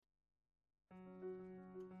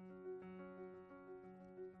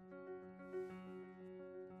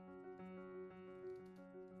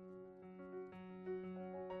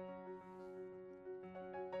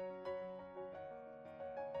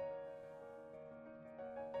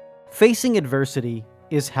Facing adversity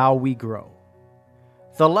is how we grow.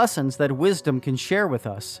 The lessons that wisdom can share with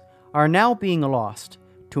us are now being lost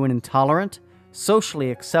to an intolerant, socially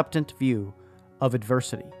acceptant view of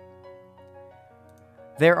adversity.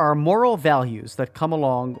 There are moral values that come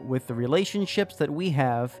along with the relationships that we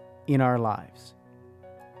have in our lives.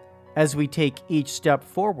 As we take each step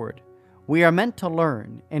forward, we are meant to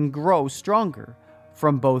learn and grow stronger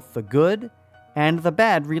from both the good and the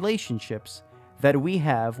bad relationships that we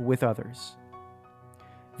have with others.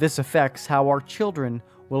 This affects how our children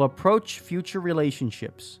will approach future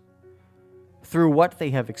relationships through what they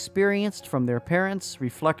have experienced from their parents'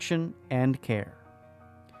 reflection and care.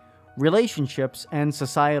 Relationships and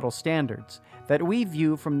societal standards that we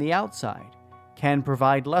view from the outside can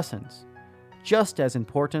provide lessons just as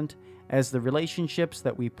important as the relationships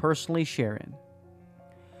that we personally share in.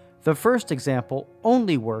 The first example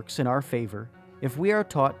only works in our favor if we are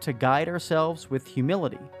taught to guide ourselves with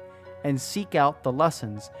humility and seek out the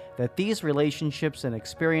lessons that these relationships and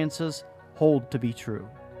experiences hold to be true.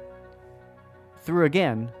 Through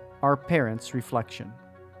again, our parents' reflection.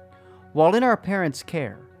 While in our parents'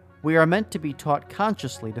 care, we are meant to be taught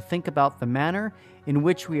consciously to think about the manner in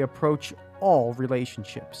which we approach all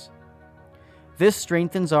relationships. This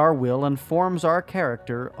strengthens our will and forms our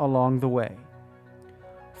character along the way.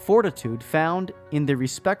 Fortitude found in the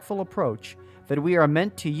respectful approach that we are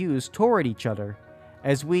meant to use toward each other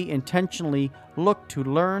as we intentionally look to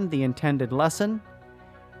learn the intended lesson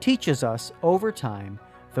teaches us over time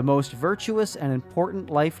the most virtuous and important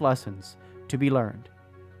life lessons to be learned: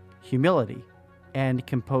 humility and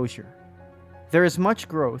composure. There is much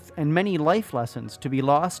growth and many life lessons to be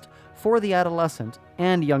lost for the adolescent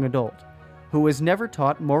and young adult who is never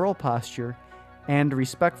taught moral posture and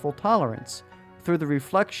respectful tolerance through the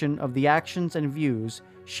reflection of the actions and views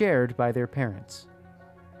shared by their parents.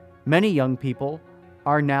 Many young people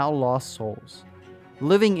are now lost souls,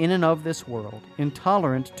 living in and of this world,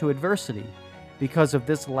 intolerant to adversity because of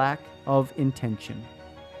this lack of intention.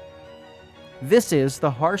 This is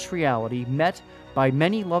the harsh reality met by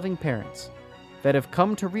many loving parents that have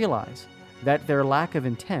come to realize that their lack of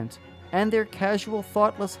intent and their casual,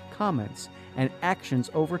 thoughtless comments and actions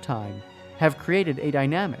over time have created a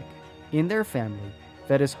dynamic in their family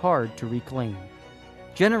that is hard to reclaim.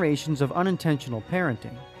 Generations of unintentional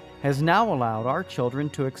parenting has now allowed our children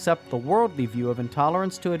to accept the worldly view of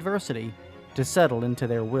intolerance to adversity to settle into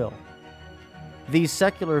their will. These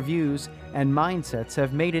secular views and mindsets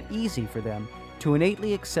have made it easy for them to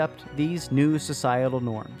innately accept these new societal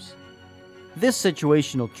norms. This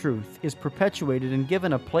situational truth is perpetuated and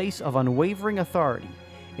given a place of unwavering authority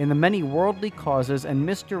in the many worldly causes and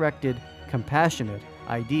misdirected, compassionate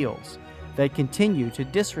ideals that continue to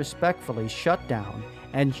disrespectfully shut down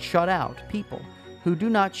and shut out people who do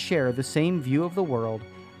not share the same view of the world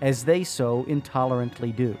as they so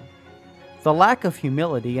intolerantly do. The lack of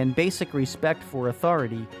humility and basic respect for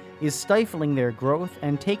authority is stifling their growth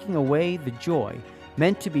and taking away the joy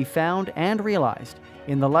meant to be found and realized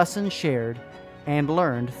in the lessons shared and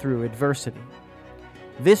learned through adversity.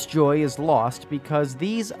 This joy is lost because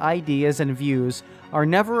these ideas and views are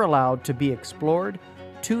never allowed to be explored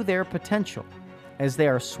to their potential, as they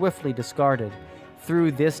are swiftly discarded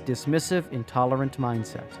through this dismissive, intolerant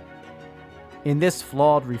mindset. In this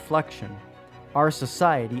flawed reflection, our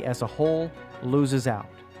society as a whole loses out.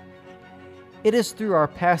 It is through our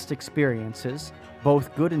past experiences,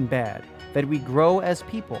 both good and bad, that we grow as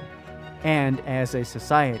people and as a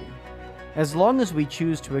society, as long as we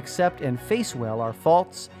choose to accept and face well our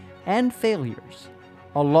faults and failures,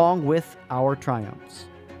 along with our triumphs.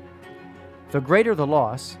 The greater the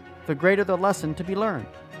loss, the greater the lesson to be learned.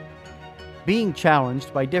 Being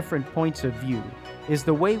challenged by different points of view is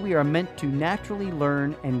the way we are meant to naturally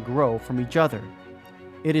learn and grow from each other.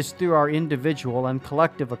 It is through our individual and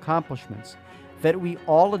collective accomplishments that we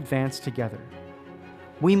all advance together.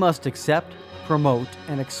 We must accept, promote,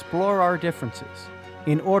 and explore our differences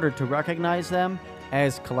in order to recognize them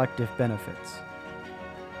as collective benefits.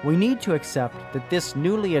 We need to accept that this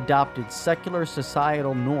newly adopted secular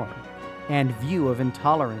societal norm and view of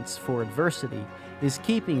intolerance for adversity is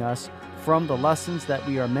keeping us from the lessons that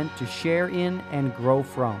we are meant to share in and grow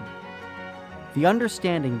from. The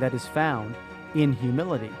understanding that is found in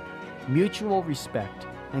humility, mutual respect,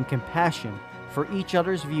 and compassion for each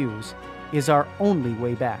other's views is our only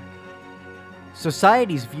way back.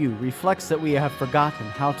 Society's view reflects that we have forgotten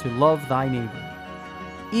how to love thy neighbor.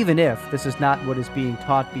 Even if this is not what is being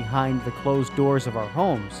taught behind the closed doors of our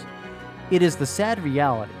homes, it is the sad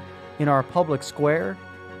reality in our public square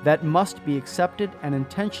that must be accepted and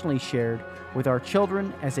intentionally shared with our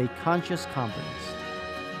children as a conscious competence.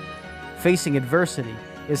 Facing adversity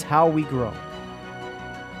is how we grow.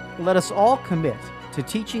 Let us all commit to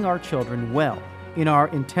teaching our children well in our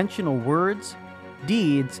intentional words,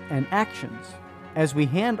 deeds, and actions as we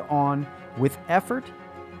hand on with effort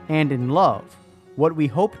and in love what we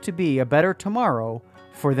hope to be a better tomorrow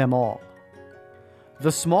for them all.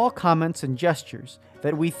 The small comments and gestures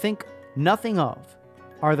that we think nothing of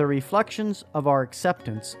are the reflections of our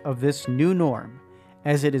acceptance of this new norm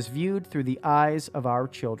as it is viewed through the eyes of our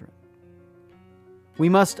children. We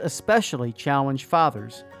must especially challenge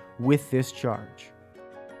fathers with this charge.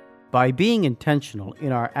 By being intentional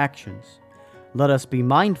in our actions, let us be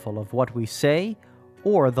mindful of what we say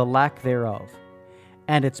or the lack thereof,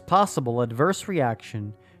 and its possible adverse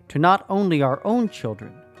reaction to not only our own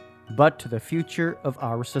children, but to the future of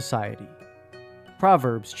our society.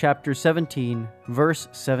 Proverbs chapter 17, verse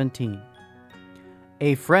 17.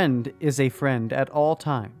 A friend is a friend at all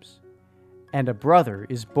times, and a brother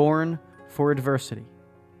is born for adversity.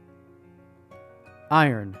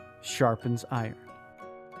 Iron sharpens iron.